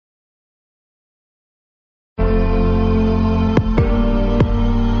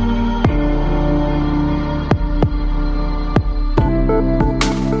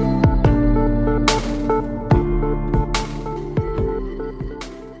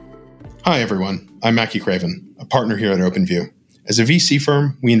Hi, everyone. I'm Mackie Craven, a partner here at OpenView. As a VC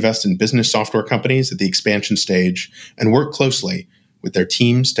firm, we invest in business software companies at the expansion stage and work closely with their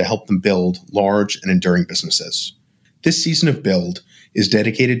teams to help them build large and enduring businesses. This season of Build is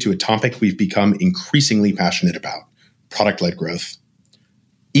dedicated to a topic we've become increasingly passionate about, product-led growth.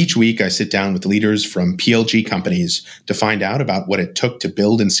 Each week, I sit down with leaders from PLG companies to find out about what it took to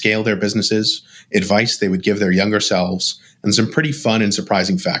build and scale their businesses, advice they would give their younger selves, and some pretty fun and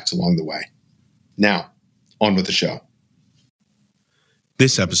surprising facts along the way. Now, on with the show.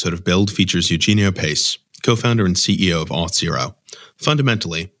 This episode of Build features Eugenio Pace, co-founder and CEO of Auth0.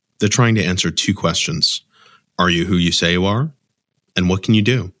 Fundamentally, they're trying to answer two questions. Are you who you say you are? And what can you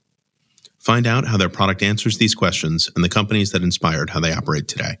do? Find out how their product answers these questions and the companies that inspired how they operate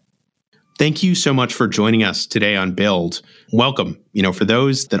today. Thank you so much for joining us today on Build. Welcome. For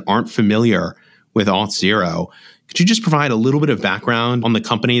those that aren't familiar with Auth0, could you just provide a little bit of background on the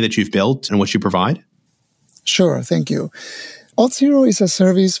company that you've built and what you provide? Sure, thank you. Auth0 is a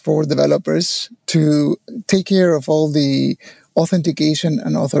service for developers to take care of all the authentication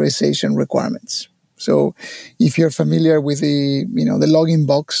and authorization requirements. So if you're familiar with the login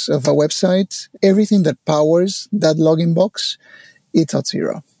box of a website, everything that powers that login box, it's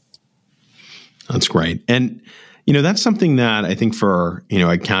Auth0. That's great. And, that's something that I think for,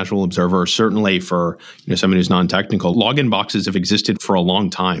 a casual observer, certainly for, someone who's non-technical, login boxes have existed for a long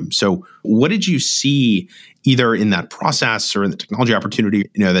time. So what did you see either in that process or in the technology opportunity,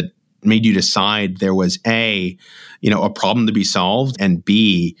 that made you decide there was a problem to be solved, and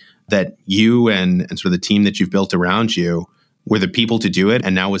B, that you and sort of the team that you've built around you were the people to do it,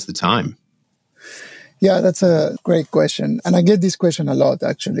 and now is the time? Yeah, that's a great question. And I get this question a lot,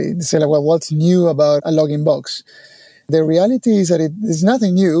 actually. They say, well, what's new about a login box? The reality is that there's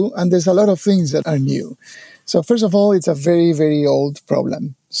nothing new, and there's a lot of things that are new. So first of all, it's a very, very old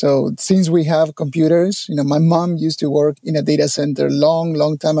problem. So since we have computers, my mom used to work in a data center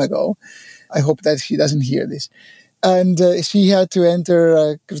long time ago. I hope that she doesn't hear this. And she had to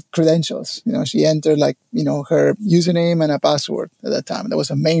enter credentials. She entered her username and a password at that time. That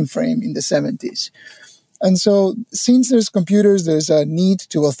was a mainframe in the 70s. And so since there's computers, there's a need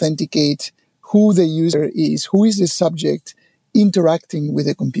to authenticate who the user is, who is the subject interacting with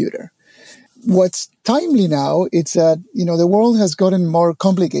the computer. What's timely now is that, the world has gotten more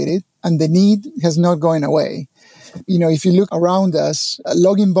complicated and the need has not gone away. If you look around us, a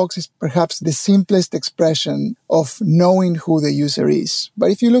login box is perhaps the simplest expression of knowing who the user is.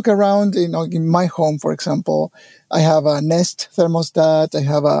 But if you look around, in my home, for example, I have a Nest thermostat, I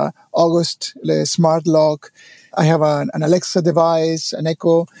have a August smart lock, I have an Alexa device, an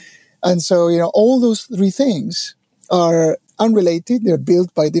Echo. And so, all those three things are unrelated. They're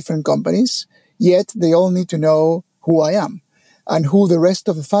built by different companies, yet they all need to know who I am and who the rest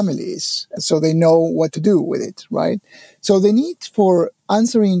of the family is, so they know what to do with it, right? So the need for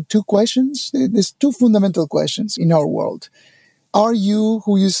answering two questions, there's two fundamental questions in our world. Are you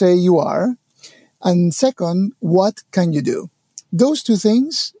who you say you are? And second, what can you do? Those two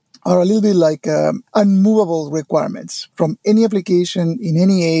things are a little bit like unmovable requirements from any application in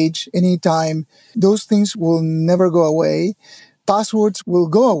any age, any time. Those things will never go away. Passwords will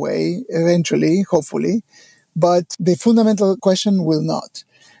go away eventually, hopefully, but the fundamental question will not.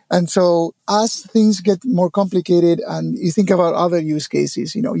 And so as things get more complicated and you think about other use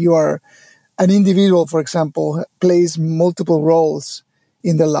cases, you are an individual, for example, plays multiple roles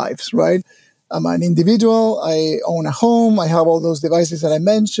in their lives, right? I'm an individual, I own a home, I have all those devices that I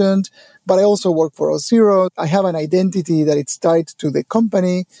mentioned, but I also work for Auth0. I have an identity that it's tied to the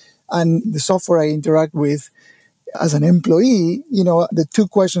company and the software I interact with as an employee. The two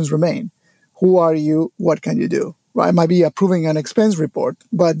questions remain. Who are you? What can you do? Right? I might be approving an expense report,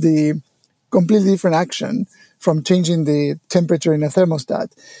 but the completely different action from changing the temperature in a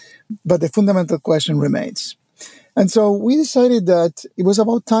thermostat. But the fundamental question remains. And so we decided that it was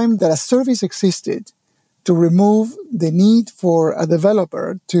about time that a service existed to remove the need for a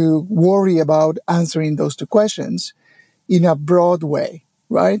developer to worry about answering those two questions in a broad way,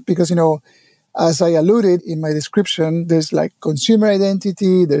 right? Because, as I alluded in my description, there's consumer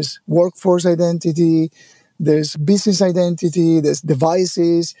identity, there's workforce identity, there's business identity, there's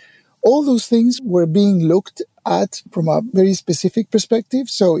devices. All those things were being looked at from a very specific perspective.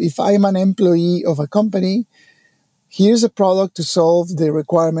 So if I'm an employee of a company, here's a product to solve the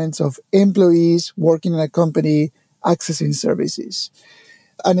requirements of employees working in a company accessing services.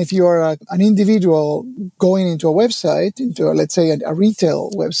 And if you are an individual going into a website, let's say a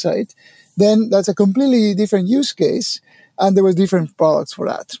retail website, then that's a completely different use case, and there were different products for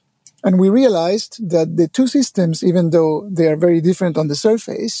that. And we realized that the two systems, even though they are very different on the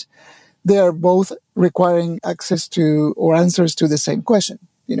surface, they are both requiring access to or answers to the same question.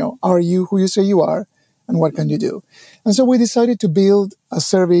 Are you who you say you are, and what can you do? And so we decided to build a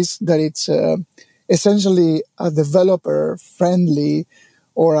service that it's essentially a developer-friendly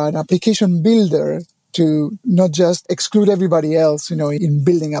or an application builder to not just exclude everybody else, in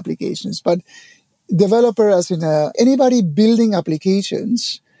building applications, but developer as in anybody building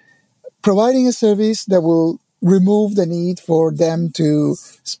applications, providing a service that will remove the need for them to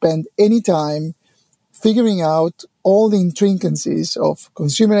spend any time figuring out all the intricacies of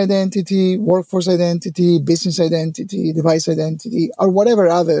consumer identity, workforce identity, business identity, device identity, or whatever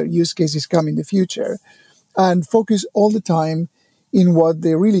other use cases come in the future, and focus all the time in what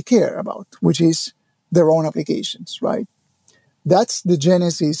they really care about, which is their own applications, right? That's the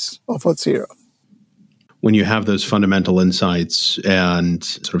genesis of Auth0. When you have those fundamental insights and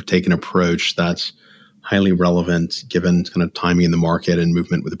sort of take an approach that's highly relevant given kind of timing in the market and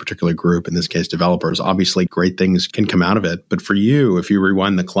movement with a particular group, in this case, developers, obviously great things can come out of it. But for you, if you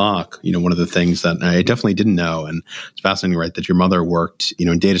rewind the clock, one of the things that I definitely didn't know, and it's fascinating, right, that your mother worked,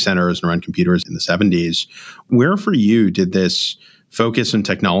 in data centers and around computers in the 70s. Where for you did this focus on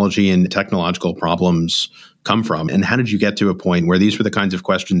technology and technological problems come from? And how did you get to a point where these were the kinds of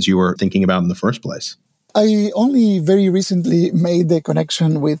questions you were thinking about in the first place? I only very recently made the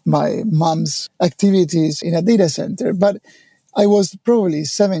connection with my mom's activities in a data center, but I was probably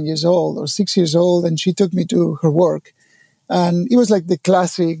 7 years old or 6 years old, and she took me to her work. And it was like the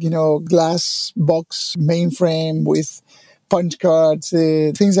classic, glass box mainframe with punch cards,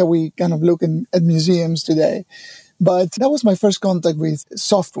 things that we kind of look at museums today. But that was my first contact with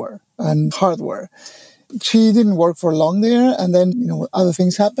software and hardware. She didn't work for long there, and then, other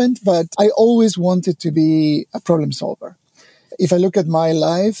things happened, but I always wanted to be a problem solver. If I look at my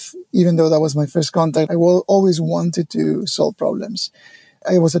life, even though that was my first contact, I always wanted to solve problems.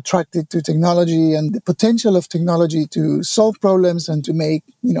 I was attracted to technology and the potential of technology to solve problems and to make,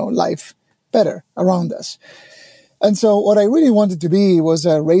 life better around us. And so what I really wanted to be was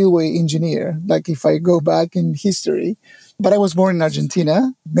a railway engineer, like if I go back in history. But I was born in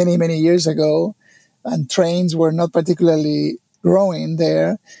Argentina many, many years ago, and trains were not particularly growing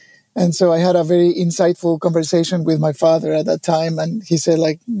there. And so I had a very insightful conversation with my father at that time. And he said,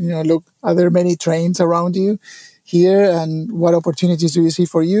 look, are there many trains around you here? And what opportunities do you see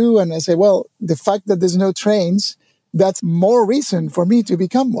for you? And I said, well, the fact that there's no trains, that's more reason for me to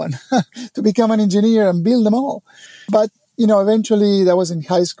become one, to become an engineer and build them all. But, eventually that was in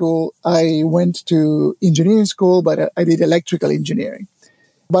high school. I went to engineering school, but I did electrical engineering.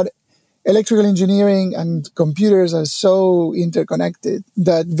 But electrical engineering and computers are so interconnected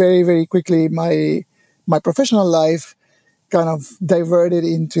that very, very quickly my professional life kind of diverted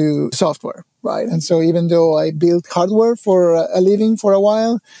into software, right? And so even though I built hardware for a living for a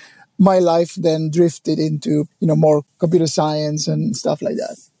while, my life then drifted into, more computer science and stuff like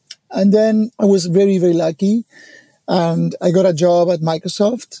that. And then I was very, very lucky, and I got a job at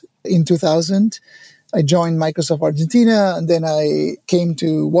Microsoft in 2000. I joined Microsoft Argentina, and then I came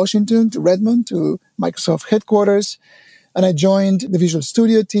to Washington, to Redmond, to Microsoft headquarters, and I joined the Visual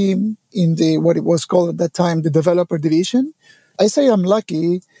Studio team in what it was called at that time, the developer division. I say I'm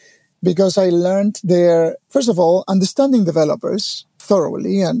lucky because I learned there, first of all, understanding developers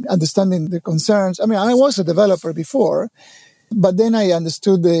thoroughly and understanding the concerns. I mean, I was a developer before, but then I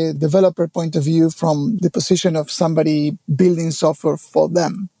understood the developer point of view from the position of somebody building software for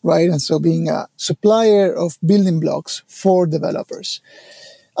them, right? And so being a supplier of building blocks for developers.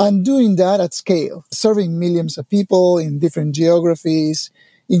 And doing that at scale, serving millions of people in different geographies,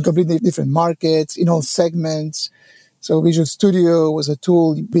 in completely different markets, in all segments. So Visual Studio was a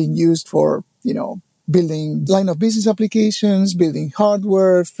tool being used for, building line of business applications, building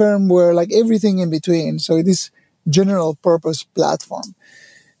hardware, firmware, like everything in between. So it is general purpose platform.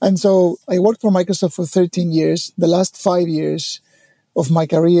 And so I worked for Microsoft for 13 years. The last 5 years of my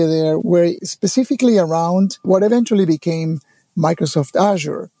career there were specifically around what eventually became Microsoft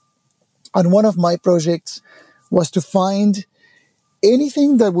Azure. And one of my projects was to find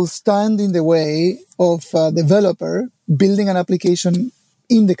anything that will stand in the way of a developer building an application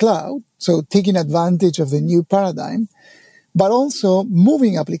in the cloud, so taking advantage of the new paradigm, but also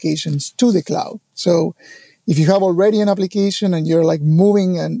moving applications to the cloud. So if you have already an application and you're like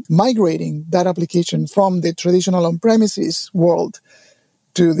moving and migrating that application from the traditional on-premises world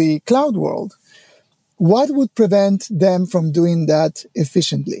to the cloud world, what would prevent them from doing that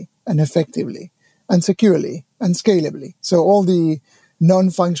efficiently and effectively and securely and scalably? So all the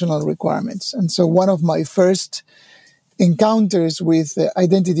non-functional requirements. And so one of my first encounters with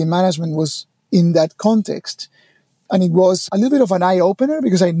identity management was in that context. And it was a little bit of an eye-opener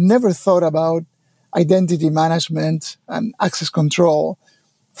because I never thought about identity management and access control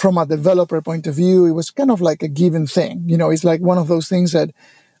from a developer point of view. It was kind of like a given thing. It's like one of those things that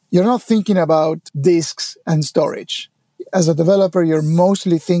you're not thinking about disks and storage. As a developer, you're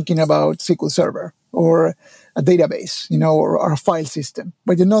mostly thinking about SQL Server or a database, or a file system.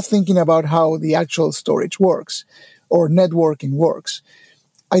 But you're not thinking about how the actual storage works or networking works.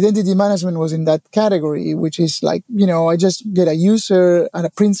 Identity management was in that category, which is like, I just get a user and a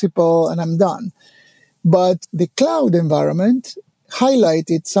principal and I'm done. But the cloud environment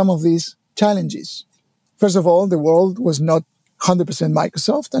highlighted some of these challenges. First of all, the world was not 100%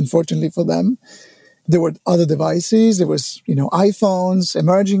 Microsoft, unfortunately for them. There were other devices. There was, iPhones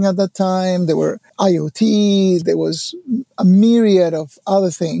emerging at that time. There were IoT. There was a myriad of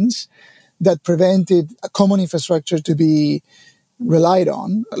other things that prevented a common infrastructure to be relied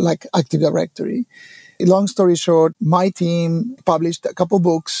on, like Active Directory. Long story short, my team published a couple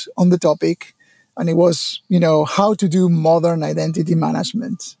books on the topic, and it was, how to do modern identity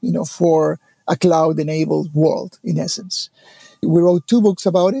management, for a cloud-enabled world, in essence. We wrote 2 books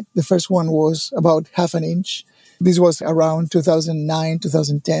about it. The first one was about Half an Inch. This was around 2009,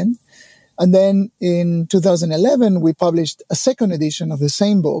 2010. And then in 2011, we published a second edition of the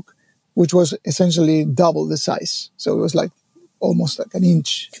same book, which was essentially double the size. So it was like almost like an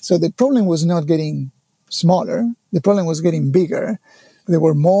inch. So the problem was not getting smaller. The problem was getting bigger. There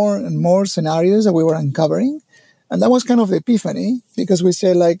were more and more scenarios that we were uncovering. And that was kind of the epiphany, because we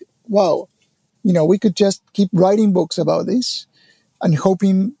said like, wow, we could just keep writing books about this and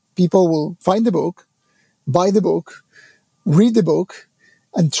hoping people will find the book, buy the book, read the book,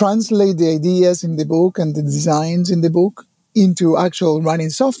 and translate the ideas in the book and the designs in the book into actual running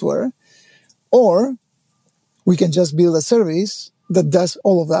software. Or we can just build a service that does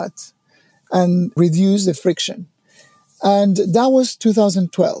all of that and reduce the friction. And that was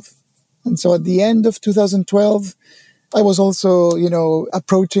 2012. And so at the end of 2012, I was also,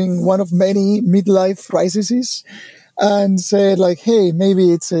 approaching one of many midlife crises and said like, hey,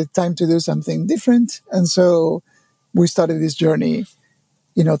 maybe it's time to do something different. And so we started this journey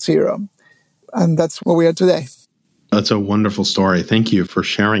in Auth0. And that's where we are today. That's a wonderful story. Thank you for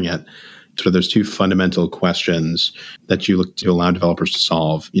sharing it. So there's 2 fundamental questions that you look to allow developers to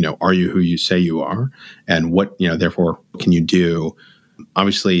solve. Are you who you say you are? And what, therefore, can you do?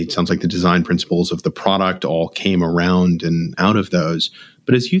 Obviously, it sounds like the design principles of the product all came around and out of those.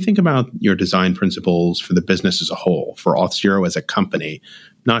 But as you think about your design principles for the business as a whole, for Auth0 as a company,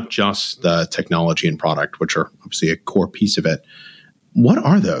 not just the technology and product, which are obviously a core piece of it, what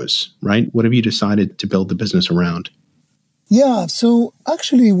are those, right? What have you decided to build the business around? Yeah, so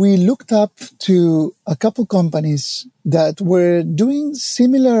actually we looked up to a couple companies that were doing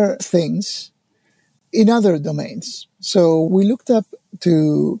similar things in other domains. So we looked up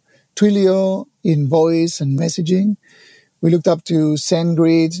to Twilio in voice and messaging. We looked up to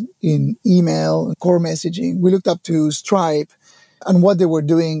SendGrid in email and core messaging. We looked up to Stripe and what they were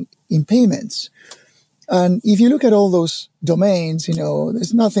doing in payments. And if you look at all those domains,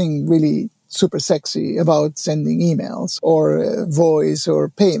 there's nothing really super sexy about sending emails or voice or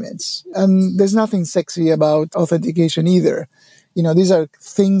payments. And there's nothing sexy about authentication either. These are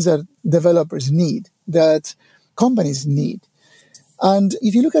things that developers need, that companies need. And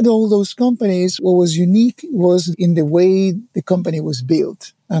if you look at all those companies, what was unique was in the way the company was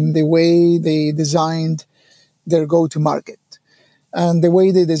built and the way they designed their go-to-market and the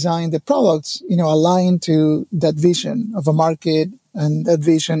way they designed the products, aligned to that vision of a market and that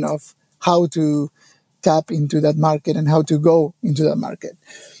vision of how to tap into that market and how to go into that market.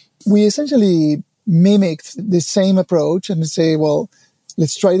 We essentially mimicked the same approach and say, well,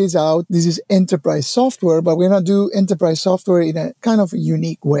 let's try this out. This is enterprise software, but we're going to do enterprise software in a kind of a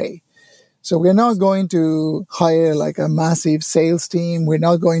unique way. So we're not going to hire like a massive sales team. We're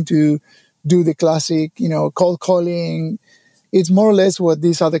not going to do the classic, cold calling. It's more or less what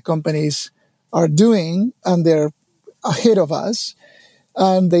these other companies are doing, and they're ahead of us,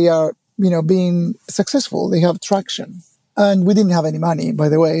 and they are, being successful. They have traction. And we didn't have any money, by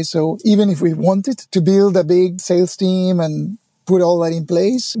the way. So even if we wanted to build a big sales team and put all that in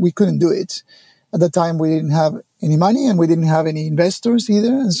place, we couldn't do it. At the time, we didn't have any money and we didn't have any investors either.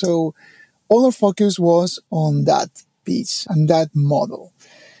 And so all our focus was on that piece and that model.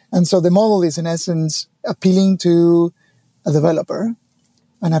 And so the model is, in essence, appealing to a developer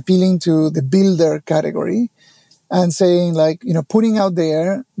and appealing to the builder category and saying, like, putting out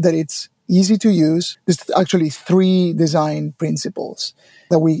there that it's easy to use. There's actually 3 design principles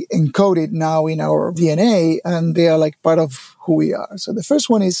that we encoded now in our DNA, and they are like part of who we are. So the first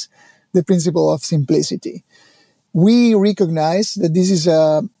one is the principle of simplicity. We recognize that this is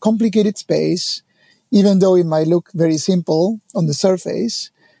a complicated space, even though it might look very simple on the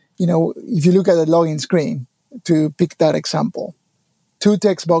surface. If you look at a login screen, to pick that example, 2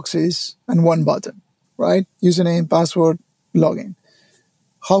 text boxes and 1 button, right? Username, password, login.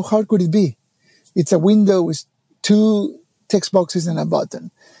 How hard could it be? It's a window with 2 text boxes and a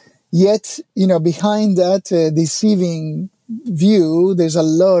button. Yet, behind that deceiving view, there's a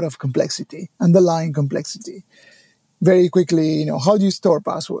lot of complexity, underlying complexity. Very quickly, how do you store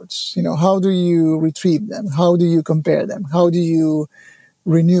passwords? How do you retrieve them? How do you compare them? How do you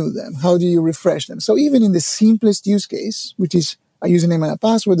renew them? How do you refresh them? So even in the simplest use case, which is a username and a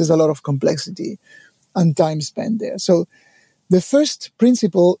password, there's a lot of complexity and time spent there. So the first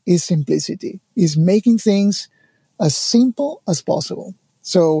principle is simplicity, is making things as simple as possible.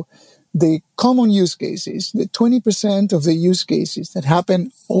 So the common use cases, the 20% of the use cases that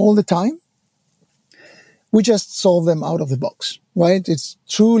happen all the time, we just solve them out of the box, right? It's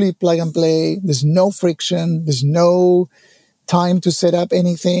truly plug and play. There's no friction. There's no time to set up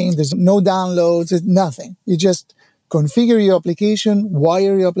anything. There's no downloads. There's nothing. You just configure your application,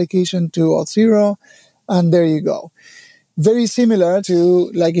 wire your application to Auth0, and there you go. Very similar to,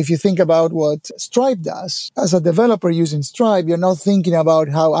 like, if you think about what Stripe does. As a developer using Stripe, you're not thinking about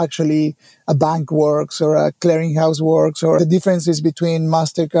how actually a bank works or a clearinghouse works or the differences between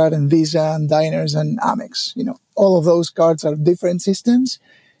MasterCard and Visa and Diners and Amex. All of those cards are different systems.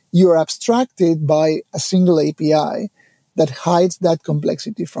 You're abstracted by a single API that hides that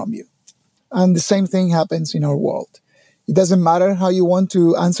complexity from you. And the same thing happens in our world. It doesn't matter how you want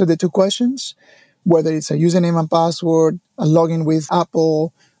to answer the 2 questions, whether it's a username and password, a login with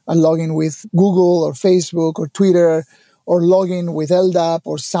Apple, a login with Google or Facebook or Twitter, or login with LDAP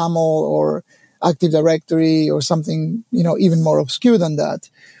or SAML or Active Directory or something, even more obscure than that.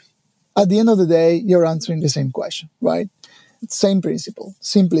 At the end of the day, you're answering the same question, right? Same principle,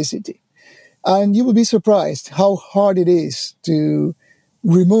 simplicity. And you will be surprised how hard it is to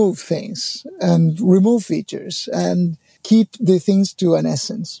remove things and remove features and keep the things to an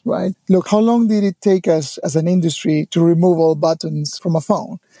essence, right? Look, how long did it take us as an industry to remove all buttons from a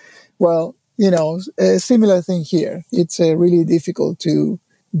phone? Well, a similar thing here. It's really difficult to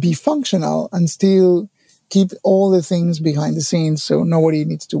be functional and still keep all the things behind the scenes so nobody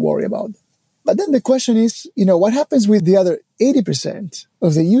needs to worry about them. But then the question is, what happens with the other 80%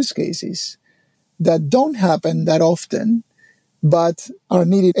 of the use cases that don't happen that often, but are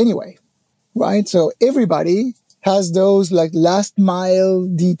needed anyway, right? So everybody has those like last mile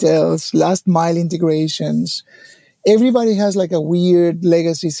details, last mile integrations. Everybody has like a weird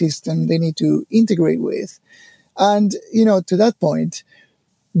legacy system they need to integrate with. And, to that point,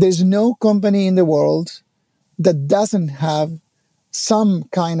 there's no company in the world that doesn't have some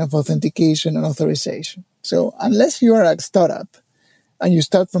kind of authentication and authorization. So unless you are a startup and you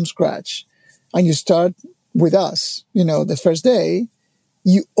start from scratch and you start with us, the first day,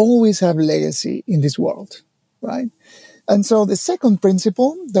 you always have legacy in this world, right? And so the second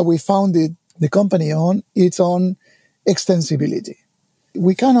principle that we founded the company on, it's on extensibility.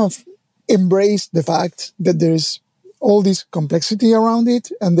 We kind of embrace the fact that there's all this complexity around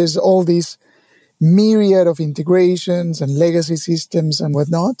it and there's all this myriad of integrations and legacy systems and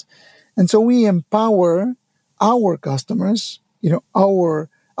whatnot. And so we empower our customers, our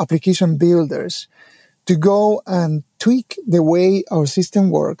application builders, to go and tweak the way our system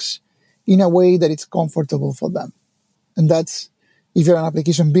works in a way that it's comfortable for them. And that's, if you're an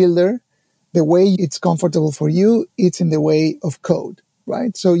application builder, the way it's comfortable for you, it's in the way of code,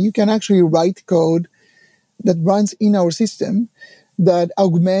 right? So you can actually write code that runs in our system that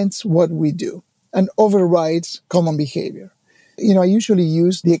augments what we do and overrides common behavior. I usually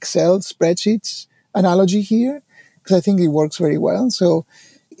use the Excel spreadsheets analogy here because I think it works very well. So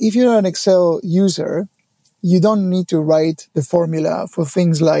if you're an Excel user, you don't need to write the formula for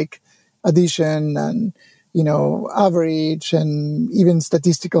things like addition and, average and even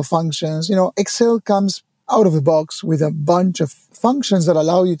statistical functions. Excel comes out of the box with a bunch of functions that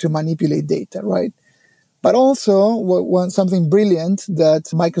allow you to manipulate data, right? But also, something brilliant that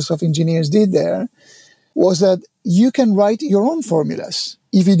Microsoft engineers did there was that you can write your own formulas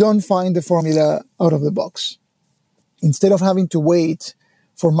if you don't find the formula out of the box. Instead of having to wait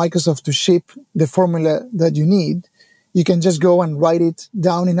for Microsoft to ship the formula that you need, you can just go and write it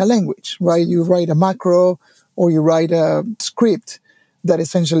down in a language, right? You write a macro or you write a script that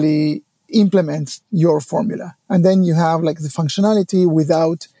essentially implements your formula. And then you have like the functionality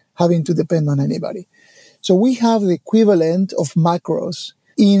without having to depend on anybody. So we have the equivalent of macros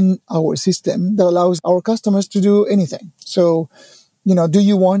in our system that allows our customers to do anything. So, do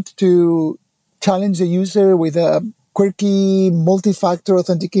you want to challenge the user with a quirky multi-factor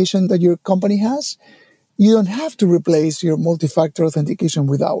authentication that your company has, you don't have to replace your multi-factor authentication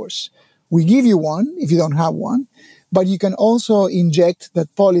with ours. We give you one if you don't have one, but you can also inject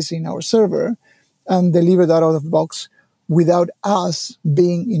that policy in our server and deliver that out of the box without us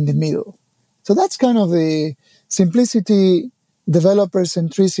being in the middle. So that's kind of the simplicity, developer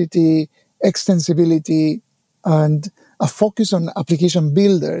centricity, extensibility, and a focus on application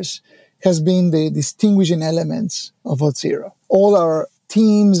builders has been the distinguishing elements of Auth0. All our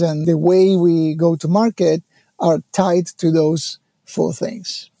teams and the way we go to market are tied to those four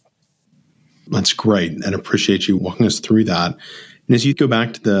things. That's great, and appreciate you walking us through that. And as you go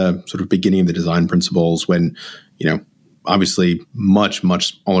back to the sort of beginning of the design principles, when, obviously much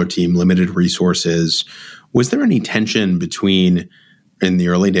smaller team, limited resources, was there any tension between, in the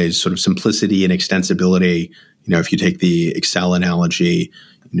early days, sort of simplicity and extensibility? If you take the Excel analogy,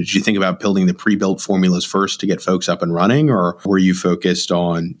 did you think about building the pre-built formulas first to get folks up and running, or were you focused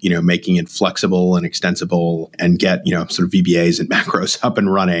on, making it flexible and extensible and get, sort of VBAs and macros up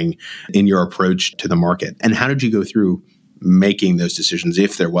and running in your approach to the market? And how did you go through making those decisions,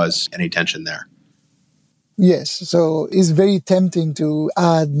 if there was any tension there? Yes, so it's very tempting to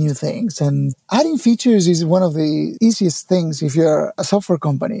add new things. And adding features is one of the easiest things if you're a software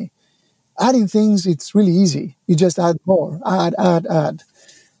company. Adding things, it's really easy. You just add more, add,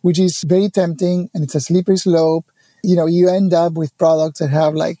 which is very tempting, and it's a slippery slope. You end up with products that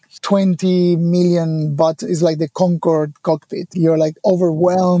have like 20 million buttons. It's like the Concorde cockpit. You're like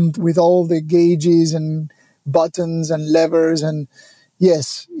overwhelmed with all the gauges and buttons and levers. And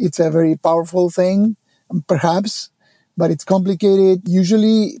yes, it's a very powerful thing, perhaps, but it's complicated.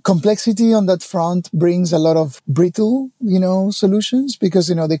 Usually complexity on that front brings a lot of brittle, solutions, because,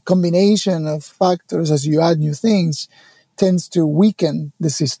 the combination of factors as you add new things tends to weaken the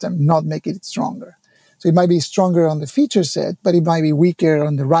system, not make it stronger. So it might be stronger on the feature set, but it might be weaker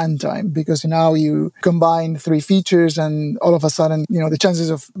on the runtime, because now you combine three features and all of a sudden, the chances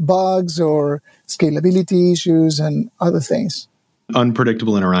of bugs or scalability issues and other things.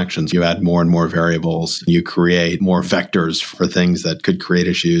 Unpredictable interactions. You add more and more variables. You create more vectors for things that could create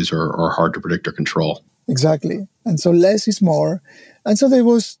issues or are hard to predict or control. Exactly. And so less is more. And so there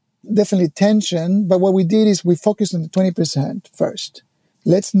was definitely tension, but what we did is we focused on the 20% first.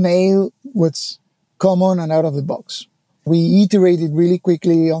 Let's nail what's common and out of the box. We iterated really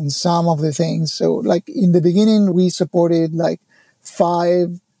quickly on some of the things. So like in the beginning, we supported like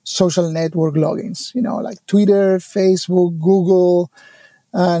 5 social network logins, like Twitter, Facebook, Google,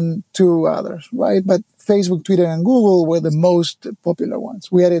 and 2 others, right? But Facebook, Twitter, and Google were the most popular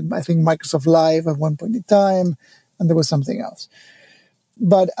ones. We added, I think, Microsoft Live at one point in time, and there was something else.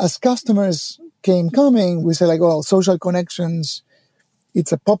 But as customers came coming, we said like, well, social connections,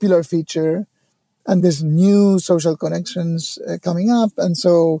 it's a popular feature, and there's new social connections coming up. And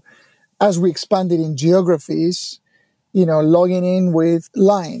so as we expanded in geographies, logging in with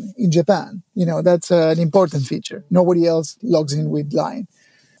Line in Japan, that's an important feature. Nobody else logs in with Line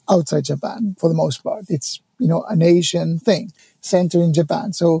outside Japan for the most part. It's, an Asian thing, centered in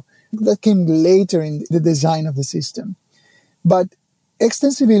Japan. So that came later in the design of the system. But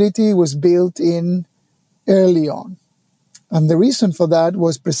extensibility was built in early on. And the reason for that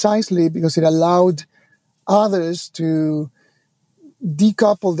was precisely because it allowed others to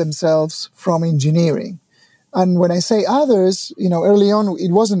decouple themselves from engineering. And when I say others, early on,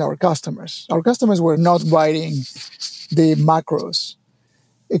 it wasn't our customers. Our customers were not writing the macros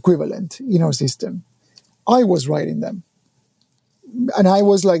equivalent in our system. I was writing them. And I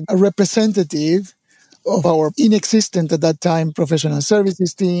was like a representative of our inexistent at that time professional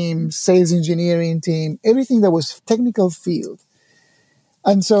services team, sales engineering team, everything that was technical field.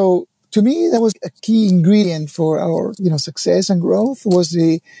 And so to me, that was a key ingredient for our success and growth, was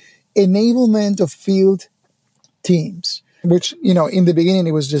the enablement of field teams, which, in the beginning,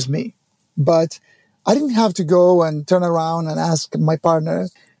 it was just me. But I didn't have to go and turn around and ask my partner,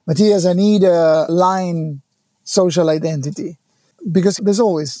 Matthias, I need a Line social identity, because there's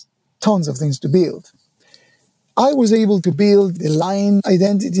always tons of things to build. I was able to build the Line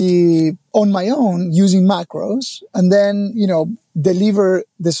identity on my own using macros, and then, deliver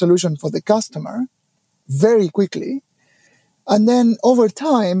the solution for the customer very quickly. And then over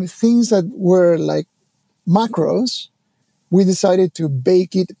time, things that were like macros, we decided to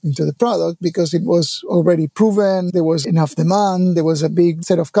bake it into the product because it was already proven. There was enough demand. There was a big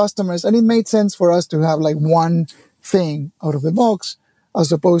set of customers, and it made sense for us to have like one thing out of the box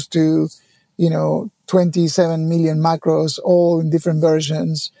as opposed to, 27 million macros, all in different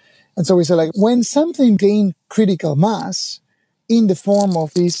versions. And so we said, like, when something gained critical mass, in the form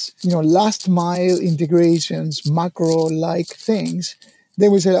of these, last mile integrations, macro-like things,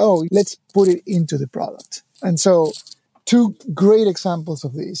 then we said, oh, let's put it into the product. And so two great examples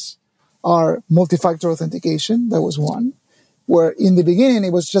of this are multi-factor authentication. That was one, where in the beginning,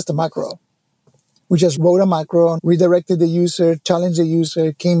 it was just a macro. We just wrote a macro, redirected the user, challenged the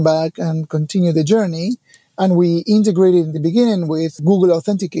user, came back and continued the journey. And we integrated in the beginning with Google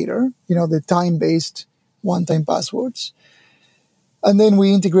Authenticator, the time-based one-time passwords. And then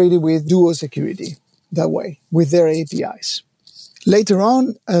we integrated with Duo Security that way with their APIs. Later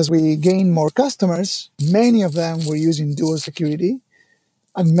on, as we gained more customers, many of them were using Duo Security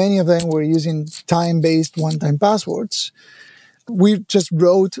and many of them were using time-based one-time passwords. We just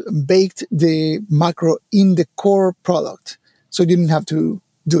baked the macro in the core product, so you didn't have to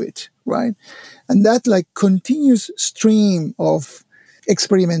do it, right? And that continuous stream of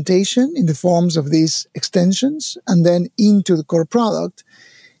experimentation in the forms of these extensions and then into the core product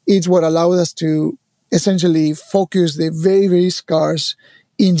is what allowed us to essentially focus the very, very scarce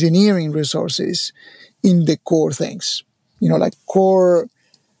engineering resources in the core things, like core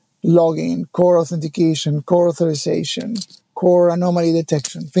logging, core authentication, core authorization, core anomaly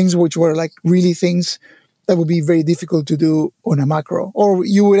detection, things which were really things that would be very difficult to do on a macro. Or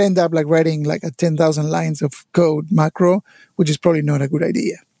you would end up writing a 10,000 lines of code macro, which is probably not a good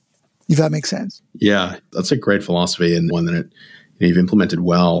idea, if that makes sense. Yeah, that's a great philosophy and one that you've implemented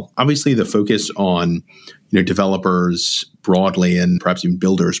well. Obviously, the focus on developers broadly and perhaps even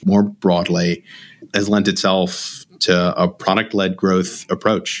builders more broadly has lent itself to a product-led growth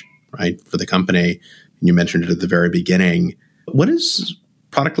approach, right, for the company. You mentioned it at the very beginning. What does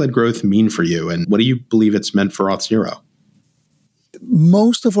product-led growth mean for you, and what do you believe it's meant for Auth0?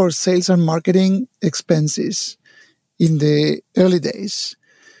 Most of our sales and marketing expenses in the early days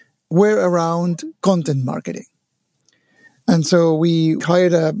were around content marketing. And so we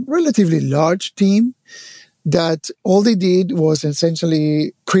hired a relatively large team that all they did was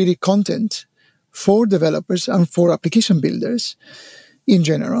essentially create content for developers and for application builders in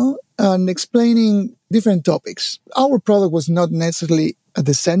general and explaining different topics. Our product was not necessarily at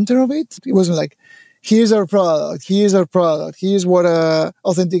the center of it. It wasn't here's our product, here's what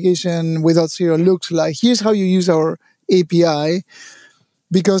authentication with Auth0 looks like, here's how you use our API,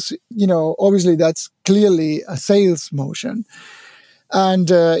 because, obviously that's clearly a sales motion. And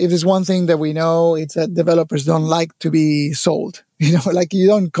if there's one thing that we know, it's that developers don't like to be sold. You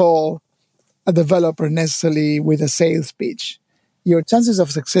don't call a developer necessarily with a sales pitch. Your chances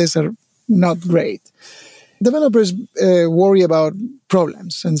of success are not great. Developers worry about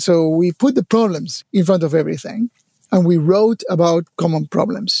problems. And so we put the problems in front of everything. And we wrote about common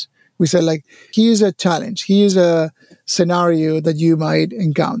problems. We said, here's a challenge. Here's a scenario that you might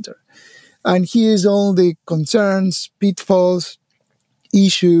encounter. And here's all the concerns, pitfalls,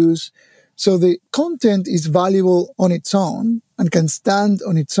 issues. So the content is valuable on its own and can stand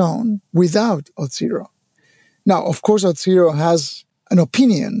on its own without Auth0. Now, of course, Auth0 has an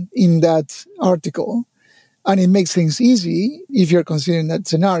opinion in that article, and it makes things easy if you're considering that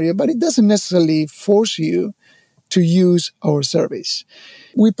scenario, but it doesn't necessarily force you to use our service.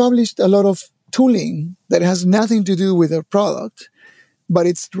 We published a lot of tooling that has nothing to do with our product, but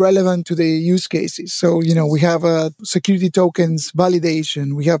it's relevant to the use cases. So, we have a security tokens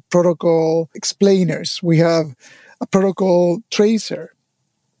validation, we have protocol explainers, we have a protocol tracer.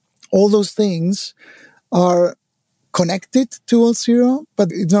 All those things are connected to Auth0, but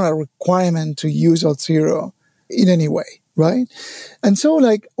it's not a requirement to use Auth0 in any way, right? And so,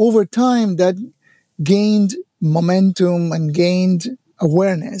 over time, that gained momentum and gained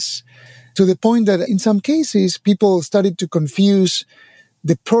awareness to the point that in some cases, people started to confuse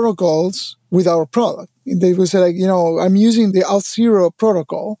the protocols with our product. They would say, I'm using the Auth0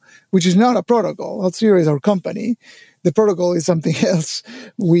 protocol, which is not a protocol. Auth0 is our company. The protocol is something else.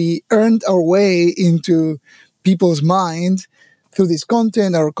 We earned our way into people's mind through this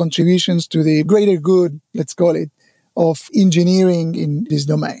content, our contributions to the greater good, let's call it, of engineering in this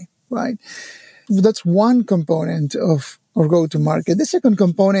domain, right? That's one component of our go-to-market. The second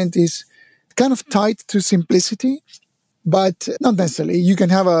component is kind of tied to simplicity, but not necessarily. You can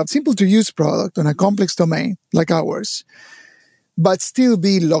have a simple-to-use product on a complex domain like ours, but still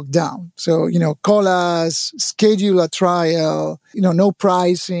be locked down. So, call us, schedule a trial, no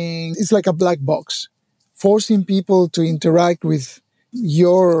pricing. It's like a black box, forcing people to interact with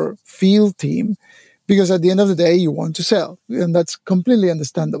your field team because at the end of the day, you want to sell. And that's completely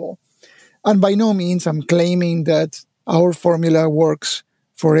understandable. And by no means I'm claiming that our formula works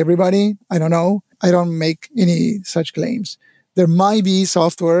for everybody. I don't know. I don't make any such claims. There might be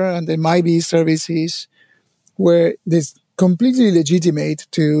software and there might be services where this completely legitimate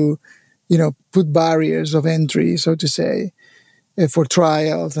to, put barriers of entry, so to say, for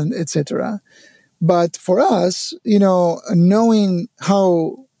trials and etc. But for us, knowing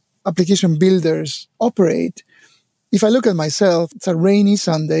how application builders operate, if I look at myself, it's a rainy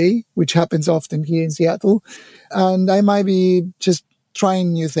Sunday, which happens often here in Seattle, and I might be just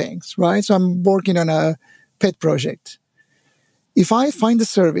trying new things, right? So I'm working on a pet project. If I find a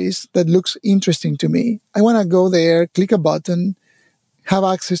service that looks interesting to me, I want to go there, click a button, have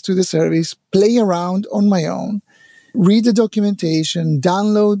access to the service, play around on my own, read the documentation,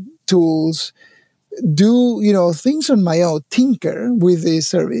 download tools, do, things on my own, tinker with the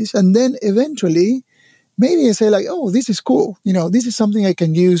service, and then eventually maybe I say like, oh, this is cool. This is something I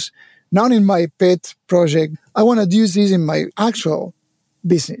can use not in my pet project. I want to use this in my actual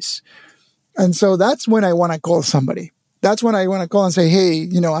business. And so that's when I want to call somebody. That's when I want to call and say, hey,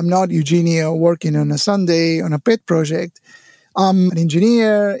 I'm not Eugenio working on a Sunday on a pet project. I'm an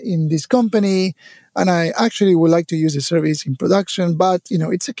engineer in this company, and I actually would like to use the service in production, but,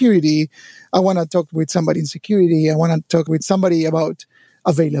 it's security. I want to talk with somebody in security. I want to talk with somebody about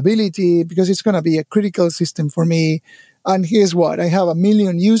availability because it's going to be a critical system for me. And here's what, I have 1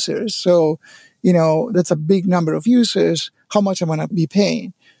 million users. So, that's a big number of users. How much I'm going to be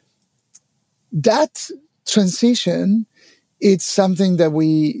paying? That transition, it's something that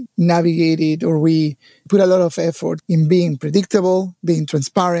we navigated, or we put a lot of effort in being predictable, being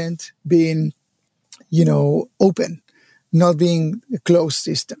transparent, being, open, not being a closed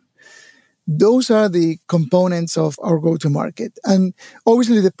system. Those are the components of our go-to-market. And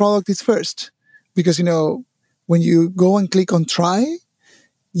obviously the product is first because, when you go and click on try,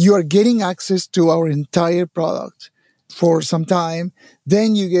 you are getting access to our entire product for some time.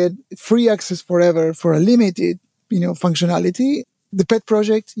 Then you get free access forever for a limited, functionality. The pet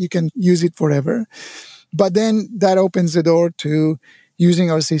project, you can use it forever. But then that opens the door to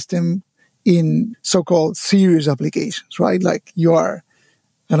using our system in so-called serious applications, right? Like you are,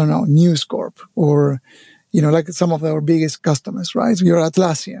 News Corp, or, like some of our biggest customers, right? So you're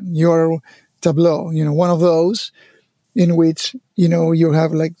Atlassian, you're Tableau, one of those in which, you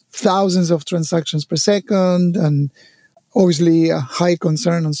have like thousands of transactions per second and obviously a high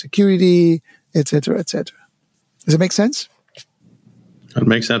concern on security, et cetera, et cetera. Does it make sense? It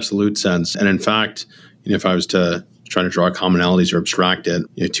makes absolute sense. And in fact, if I was to try to draw commonalities or abstract it,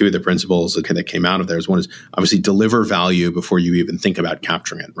 two of the principles that came out of there is one is obviously deliver value before you even think about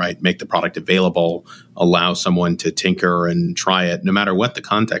capturing it, right? Make the product available, allow someone to tinker and try it, no matter what the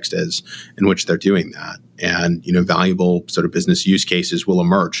context is in which they're doing that. And, valuable sort of business use cases will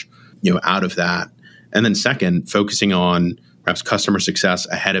emerge, out of that. And then second, focusing on perhaps customer success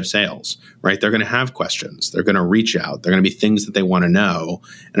ahead of sales, right? They're going to have questions. They're going to reach out. They're going to be things that they want to know.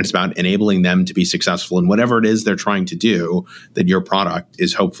 And it's about enabling them to be successful in whatever it is they're trying to do, that your product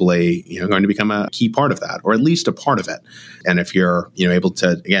is hopefully, going to become a key part of that, or at least a part of it. And if you're, able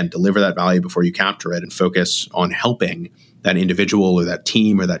to, again, deliver that value before you capture it and focus on helping that individual or that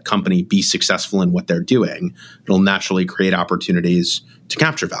team or that company be successful in what they're doing, it'll naturally create opportunities to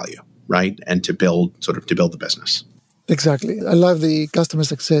capture value, right? And to build the business. Exactly. I love the customer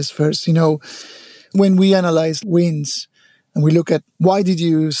success first. When we analyze wins and we look at why did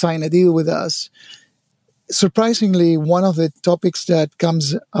you sign a deal with us, surprisingly, one of the topics that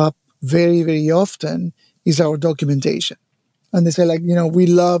comes up very, very often is our documentation. And they say we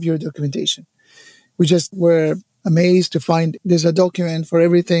love your documentation. We just were amazed to find there's a document for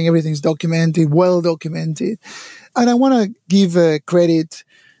everything. Everything's documented, well documented. And I want to give credit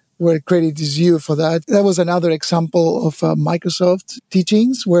where credit is due for that. That was another example of Microsoft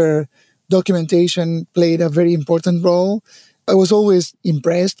teachings where documentation played a very important role. I was always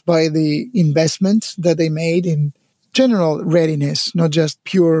impressed by the investment that they made in general readiness, not just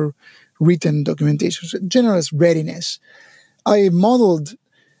pure written documentation, general readiness. I modeled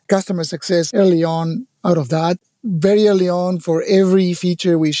customer success early on out of that. Very early on, for every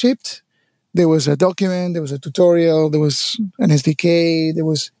feature we shipped, there was a document, there was a tutorial, there was an SDK, there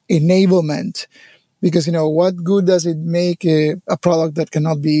was enablement. Because, what good does it make a product that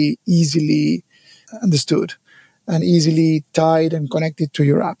cannot be easily understood and easily tied and connected to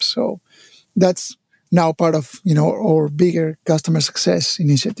your app? So that's now part of, our bigger customer success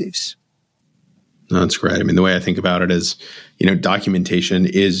initiatives. That's great. The way I think about it is, documentation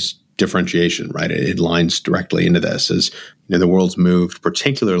is differentiation, right? It lines directly into this as the world's moved,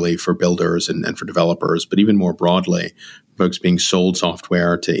 particularly for builders and for developers, but even more broadly, folks being sold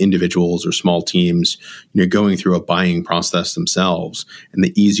software to individuals or small teams, going through a buying process themselves. And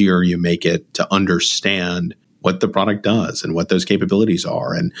the easier you make it to understand what the product does and what those capabilities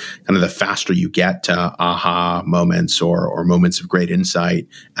are. And kind of the faster you get to aha moments or moments of great insight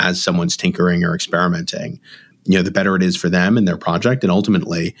as someone's tinkering or experimenting, the better it is for them and their project. And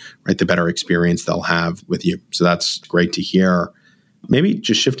ultimately, right, the better experience they'll have with you. So that's great to hear. Maybe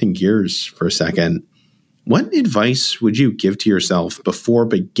just shifting gears for a second, what advice would you give to yourself before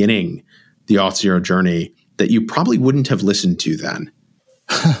beginning the Auth0 journey that you probably wouldn't have listened to then?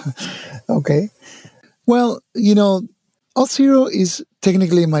 Okay. Well, Auth0 is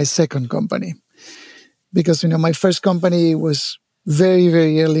technically my second company because, my first company was very,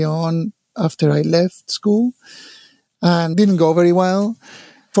 very early on after I left school and didn't go very well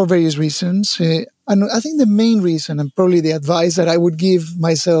for various reasons. And I think the main reason, and probably the advice that I would give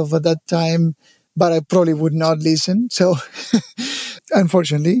myself at that time, but I probably would not listen, so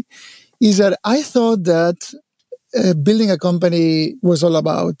unfortunately, is that I thought that building a company was all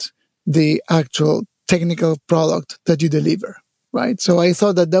about the actual technical product that you deliver, right? So I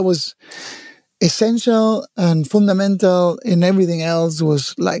thought that was essential and fundamental, and everything else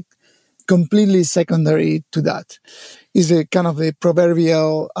was like completely secondary to that. Is a kind of a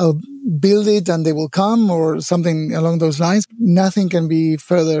proverbial, I'll build it and they will come, or something along those lines. Nothing can be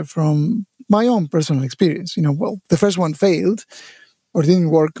further from my own personal experience. The first one failed or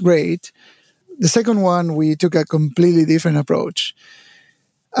didn't work great. The second one, we took a completely different approach.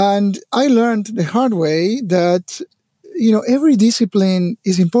 And I learned the hard way that, every discipline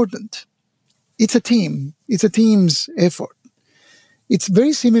is important. It's a team. It's a team's effort. It's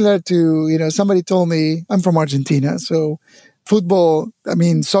very similar to, somebody told me, I'm from Argentina, so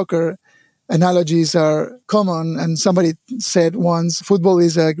soccer analogies are common. And somebody said once, football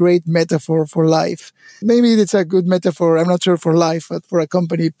is a great metaphor for life. Maybe it's a good metaphor, I'm not sure for life, but for a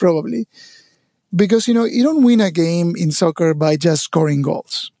company, probably. Because, you don't win a game in soccer by just scoring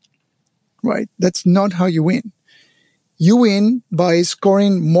goals, right? That's not how you win. You win by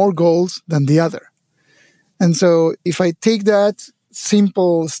scoring more goals than the other. And so if I take that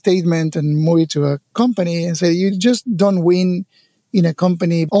simple statement and move it to a company and say, you just don't win in a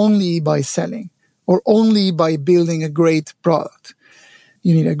company only by selling or only by building a great product.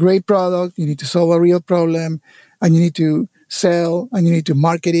 You need a great product, you need to solve a real problem, and you need to sell, and you need to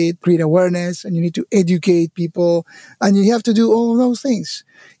market it, create awareness, and you need to educate people, and you have to do all of those things.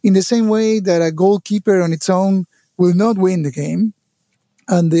 In the same way that a goalkeeper on its own will not win the game,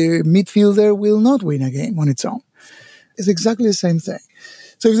 and the midfielder will not win a game on its own. It's exactly the same thing.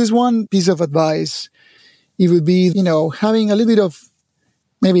 So if there's one piece of advice, it would be, having a little bit of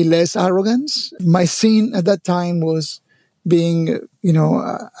maybe less arrogance. My sin at that time was being,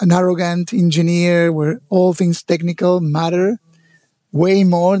 an arrogant engineer where all things technical matter way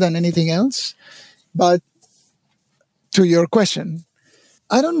more than anything else. But to your question,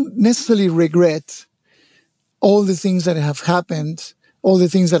 I don't necessarily regret all the things that have happened, all the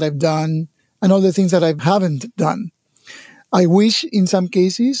things that I've done, and all the things that I haven't done. I wish in some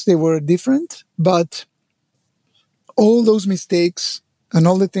cases they were different, but all those mistakes and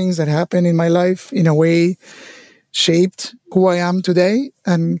all the things that happened in my life in a way shaped who I am today.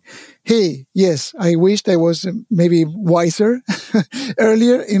 And hey, yes, I wished I was maybe wiser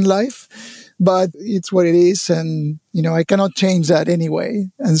earlier in life, but it's what it is. And, I cannot change that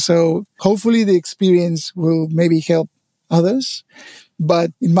anyway. And so hopefully the experience will maybe help others.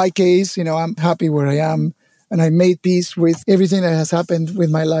 But in my case, I'm happy where I am. And I made peace with everything that has happened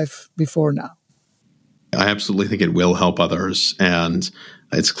with my life before now. I absolutely think it will help others. And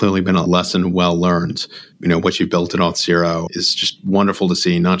it's clearly been a lesson well learned. What you've built at Auth0 is just wonderful to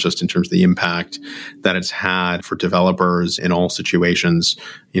see, not just in terms of the impact that it's had for developers in all situations,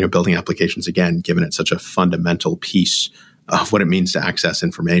 building applications, again, given it such a fundamental piece of what it means to access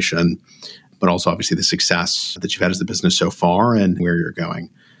information, but also obviously the success that you've had as the business so far and where you're going.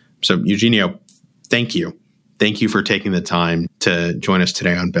 So Eugenio, thank you. Thank you for taking the time to join us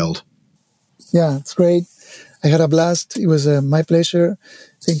today on Build. Yeah, it's great. I had a blast. It was my pleasure.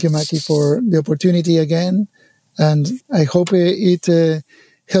 Thank you, Maki, for the opportunity again. And I hope it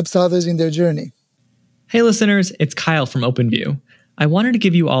helps others in their journey. Hey, listeners, it's Kyle from OpenView. I wanted to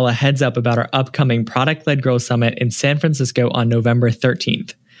give you all a heads up about our upcoming Product-Led Growth Summit in San Francisco on November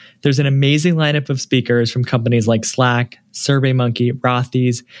 13th. There's an amazing lineup of speakers from companies like Slack, SurveyMonkey,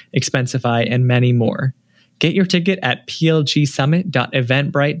 Rothy's, Expensify, and many more. Get your ticket at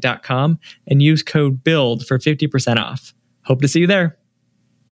plgsummit.eventbrite.com and use code BUILD for 50% off. Hope to see you there.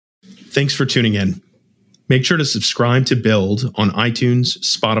 Thanks for tuning in. Make sure to subscribe to Build on iTunes,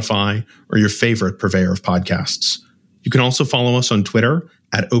 Spotify, or your favorite purveyor of podcasts. You can also follow us on Twitter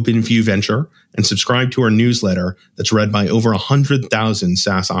at OpenView Venture and subscribe to our newsletter that's read by over 100,000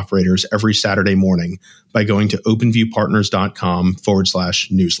 SaaS operators every Saturday morning by going to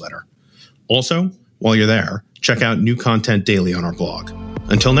openviewpartners.com/newsletter. Also, while you're there, check out new content daily on our blog.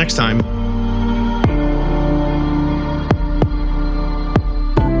 Until next time,